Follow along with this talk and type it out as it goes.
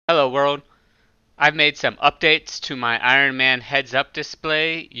world. I've made some updates to my Iron Man heads-up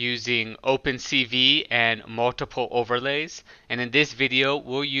display using OpenCV and multiple overlays, and in this video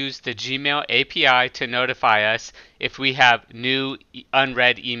we'll use the Gmail API to notify us if we have new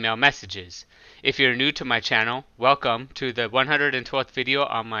unread email messages. If you're new to my channel, welcome to the 112th video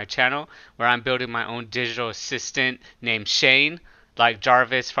on my channel where I'm building my own digital assistant named Shane, like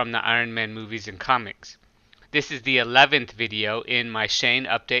Jarvis from the Iron Man movies and comics. This is the 11th video in my Shane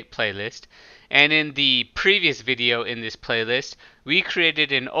update playlist, and in the previous video in this playlist we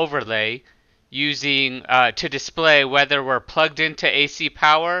created an overlay using to display whether we're plugged into AC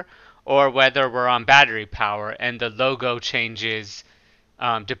power or whether we're on battery power, and the logo changes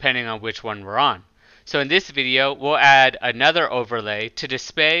depending on which one we're on. So in this video we'll add another overlay to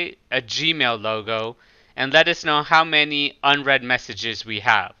display a Gmail logo and let us know how many unread messages we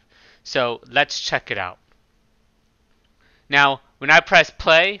have. So let's check it out. Now, when I press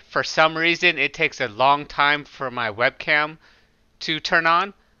play, for some reason it takes a long time for my webcam to turn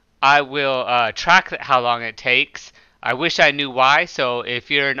on. I will track how long it takes. I wish I knew why, so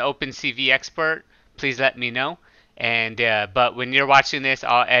if you're an OpenCV expert, please let me know. And but when you're watching this,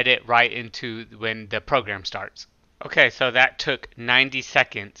 I'll edit right into when the program starts. Okay, so that took 90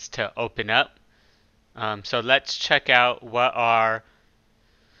 seconds to open up. So let's check out what our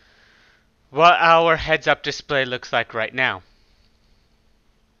heads-up display looks like right now.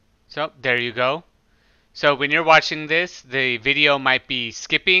 So there you go. So when you're watching this, the video might be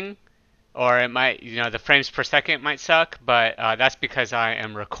skipping, or it might, the frames per second might suck, but that's because I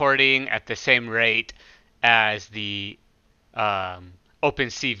am recording at the same rate as the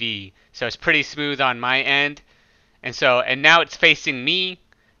OpenCV. So it's pretty smooth on my end. And now it's facing me,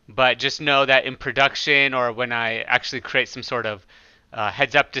 but just know that in production or when I actually create some sort of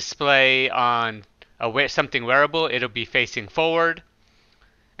heads-up display on something wearable, it'll be facing forward.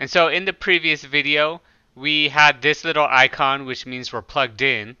 And so in the previous video, we had this little icon, which means we're plugged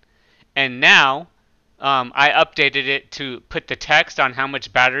in. And now I updated it to put the text on how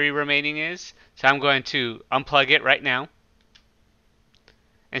much battery remaining is. So I'm going to unplug it right now.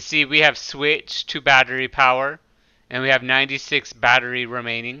 And see, we have switched to battery power, and we have 96 battery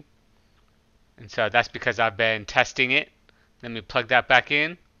remaining. And so that's because I've been testing it. Let me plug that back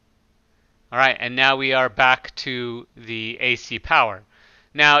in. Alright, and now we are back to the AC power.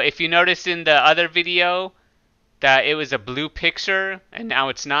 Now, if you notice in the other video that it was a blue picture and now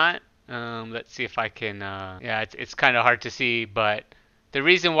it's not, let's see if I can, yeah, it's kind of hard to see, but the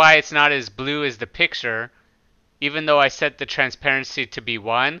reason why it's not as blue as the picture, even though I set the transparency to be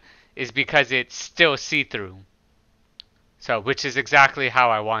 1, is because it's still see-through. So, which is exactly how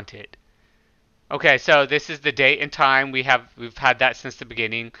I want it. Okay, so this is the date and time. We've had that since the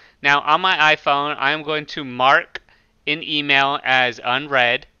beginning. Now, on my iPhone, I am going to mark in email as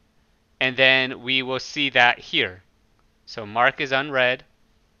unread, and then we will see that here. So mark is unread.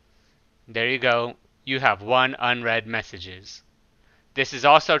 There you go. You have 1 unread messages. This is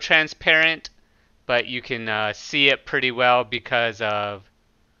also transparent, but you can see it pretty well because of,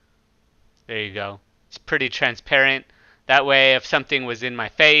 there you go. It's pretty transparent. That way, if something was in my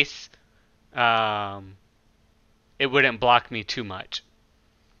face, it wouldn't block me too much.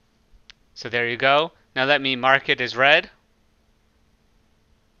 So there you go. Now let me mark it as read,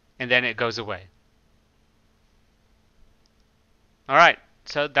 and then it goes away. Alright,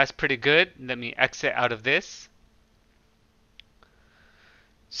 so that's pretty good. Let me exit out of this.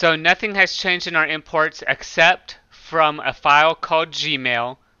 So nothing has changed in our imports except from a file called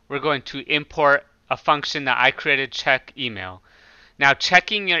Gmail. We're going to import a function that I created, check email. Now,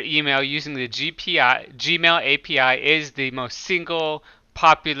 checking your email using the Gmail API is the most single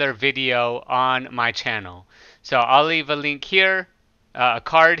popular video on my channel. So I'll leave a link here, a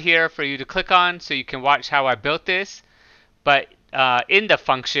card here for you to click on so you can watch how I built this. But in the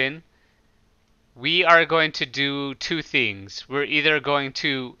function, we are going to do 2 things. We're either going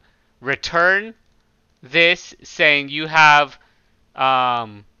to return this saying you have,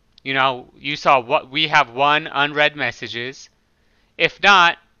 you saw what we have 1 unread messages. If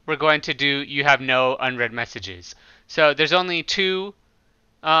not, we're going to do you have no unread messages. So there's only 2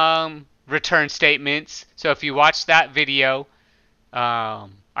 return statements. So if you watch that video,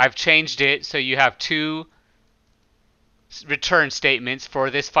 I've changed it so you have 2 return statements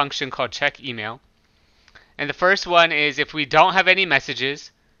for this function called check email. And the first one is if we don't have any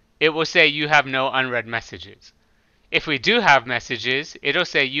messages, it will say you have no unread messages. If we do have messages, it'll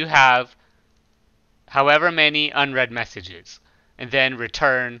say you have however many unread messages, and then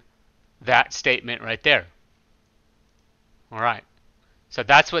return that statement right there. Alright, so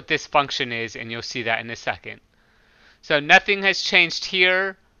that's what this function is, and you'll see that in a second. So nothing has changed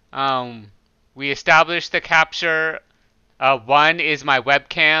here Um, we established the capture. 1 is my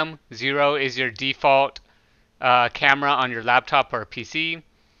webcam, 0 is your default camera on your laptop or PC.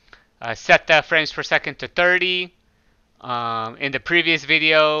 Set the frames per second to 30. In the previous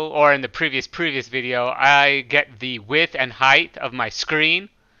video, or in the previous video, I get the width and height of my screen,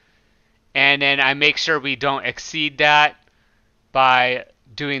 and then I make sure we don't exceed that by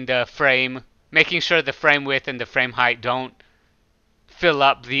doing the frame, making sure the frame width and the frame height don't fill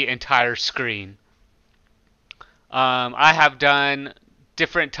up the entire screen. I have done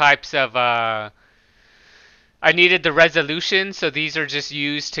different types of I needed the resolution, so these are just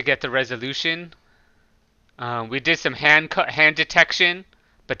used to get the resolution. We did some hand detection,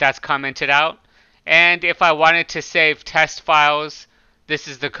 but that's commented out. And if I wanted to save test files, this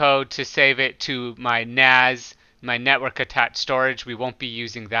is the code to save it to my NAS, my network attached storage. We won't be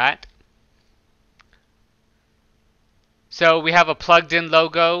using that. So we have a plugged in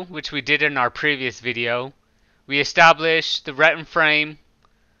logo, which we did in our previous video. We established the retin frame,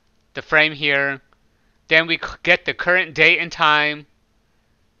 the frame here. Then we get the current date and time.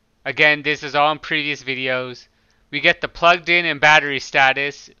 Again, this is all in previous videos. We get the plugged in and battery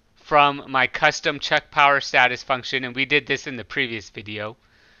status from my custom check power status function, and we did this in the previous video.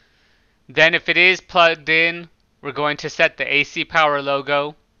 Then if it is plugged in, we're going to set the AC power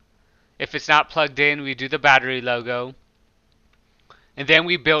logo. If it's not plugged in, we do the battery logo. And then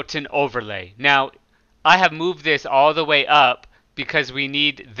we built an overlay. Now, I have moved this all the way up because we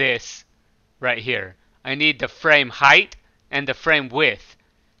need this right here. I need the frame height and the frame width.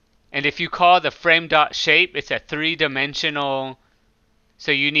 And if you call the frame.shape, it's a 3-dimensional,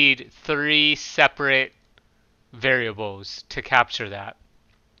 so you need 3 separate variables to capture that.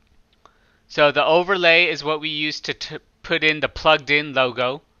 So the overlay is what we use to put in the plugged in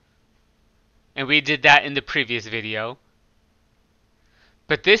logo. And we did that in the previous video.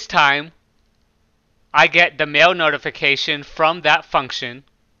 But this time, I get the mail notification from that function.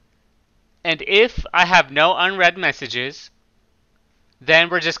 And if I have no unread messages, then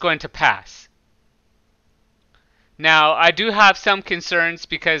we're just going to pass. Now, I do have some concerns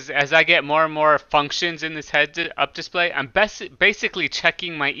because as I get more and more functions in this heads-up display, I'm basically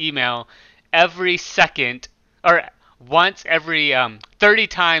checking my email every second, or once every 30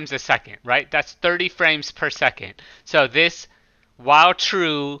 times a second, right? That's 30 frames per second. So this, while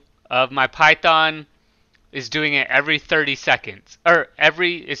true, of my Python is doing it every 30 seconds, or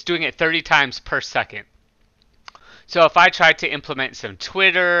it's doing it 30 times per second. So if I try to implement some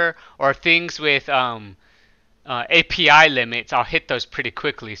Twitter or things with API limits, I'll hit those pretty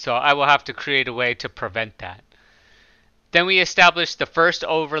quickly. So I will have to create a way to prevent that. Then we established the first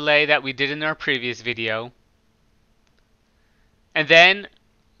overlay that we did in our previous video. And then,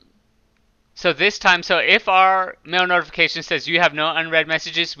 so this time, so if our mail notification says you have no unread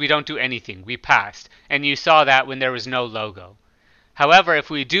messages, we don't do anything. We passed. And you saw that when there was no logo. However, if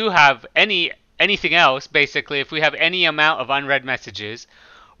we do have anything else, basically, if we have any amount of unread messages,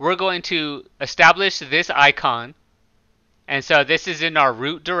 we're going to establish this icon. And so this is in our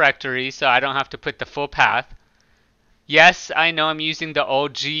root directory, so I don't have to put the full path. Yes, I know I'm using the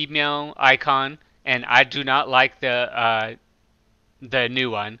old Gmail icon, and I do not like the new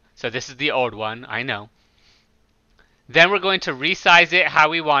one. So this is the old one, I know. Then we're going to resize it how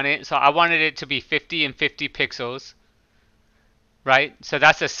we want it. So I wanted it to be 50 and 50 pixels. Right? So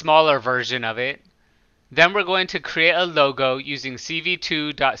that's a smaller version of it. Then we're going to create a logo using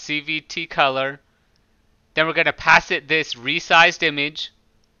cv2.cvtcolor. Then we're going to pass it this resized image.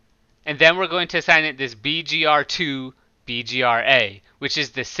 And then we're going to assign it this BGR2 BGRA, which is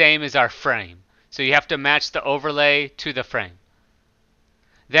the same as our frame. So you have to match the overlay to the frame.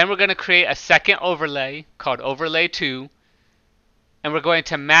 Then we're going to create a second overlay called overlay 2. And we're going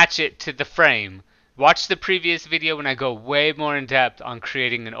to match it to the frame. Watch the previous video when I go way more in depth on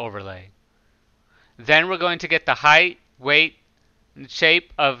creating an overlay. Then we're going to get the height, weight, and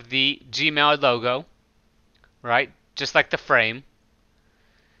shape of the Gmail logo, right? Just like the frame.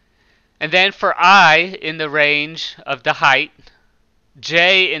 And then for I in the range of the height,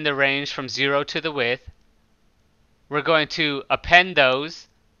 J in the range from 0 to the width, we're going to append those.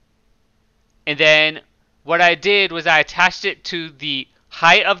 And then what I did was I attached it to the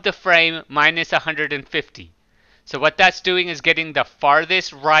height of the frame minus 150. So what that's doing is getting the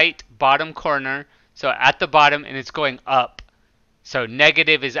farthest right bottom corner, so at the bottom, and it's going up. So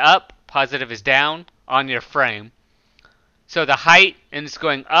negative is up, positive is down on your frame. So the height, and it's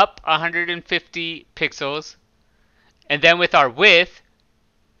going up 150 pixels. And then with our width,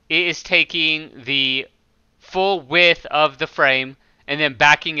 it is taking the full width of the frame and then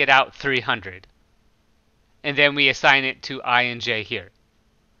backing it out 300. And then we assign it to I and J here.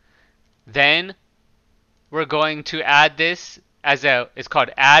 Then we're going to add this it's called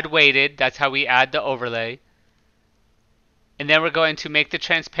add weighted. That's how we add the overlay. And then we're going to make the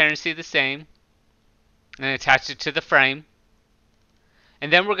transparency the same and attach it to the frame.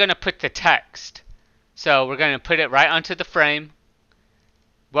 And then we're going to put the text. So we're going to put it right onto the frame.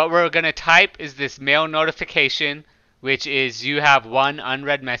 What we're going to type is this mail notification, which is you have one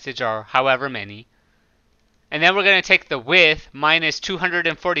unread message or however many. And then we're going to take the width minus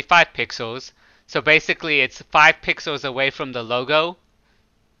 245 pixels. So basically it's 5 pixels away from the logo.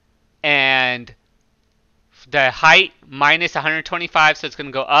 And the height minus 125, so it's going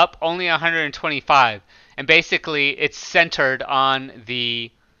to go up only 125. And basically it's centered on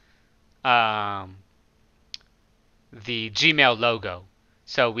the Gmail logo.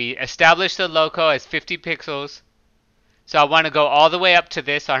 So we established the logo as 50 pixels. So I want to go all the way up to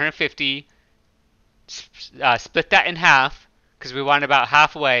this 150. Split that in half because we want about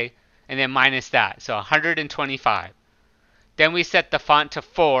halfway, and then minus that, so 125. Then we set the font to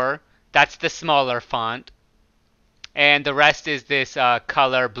 4. That's the smaller font, and the rest is this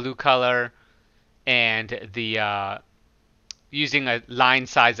color, blue color, and the using a line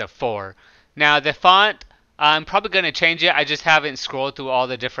size of 4. Now the font, I'm probably going to change it. I just haven't scrolled through all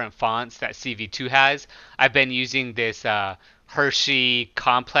the different fonts that CV2 has. I've been using this Hershey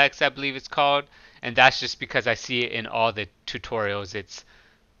Complex, I believe it's called. And that's just because I see it in all the tutorials. It's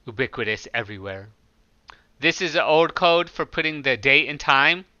ubiquitous everywhere. This is the old code for putting the date and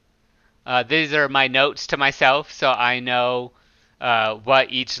time. These are my notes to myself, so I know what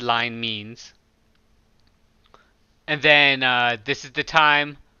each line means. And then this is the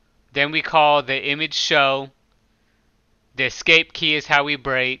time. Then we call the image show. The escape key is how we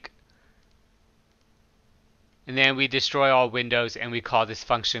break. And then we destroy all windows, and we call this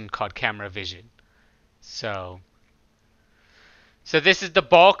function called camera vision. So this is the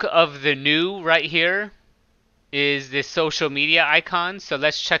bulk of the new right here is this social media icon. So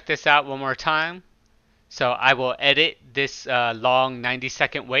let's check this out one more time. So I will edit this long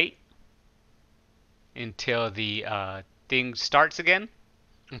 90-second wait until the thing starts again.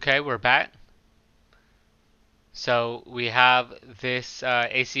 Okay, we're back. So we have this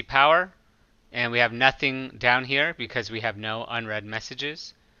AC power, and we have nothing down here because we have no unread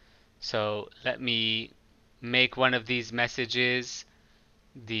messages. So let me make one of these messages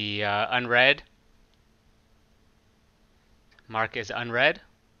the unread. Mark as unread.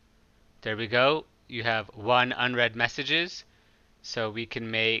 There we go. You have one unread messages. So we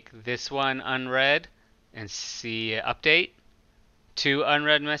can make this one unread and see update. 2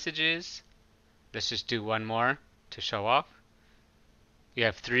 unread messages. Let's just do one more to show off. You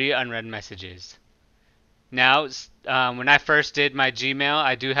have 3 unread messages. Now, when I first did my Gmail,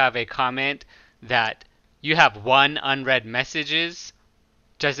 I do have a comment that you have 1 unread messages.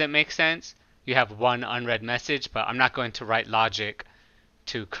 Doesn't make sense. You have 1 unread message, but I'm not going to write logic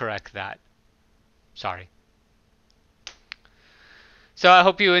to correct that. Sorry. So I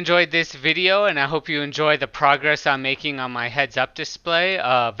hope you enjoyed this video, and I hope you enjoy the progress I'm making on my heads-up display.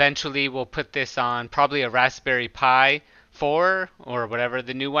 Eventually, we'll put this on probably a Raspberry Pi 4 or whatever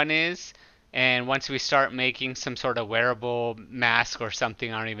the new one is. And once we start making some sort of wearable mask or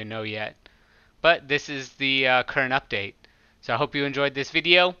something, I don't even know yet. But this is the current update. So I hope you enjoyed this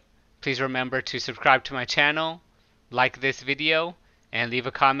video. Please remember to subscribe to my channel, like this video, and leave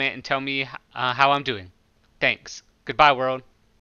a comment and tell me how I'm doing. Thanks. Goodbye, world.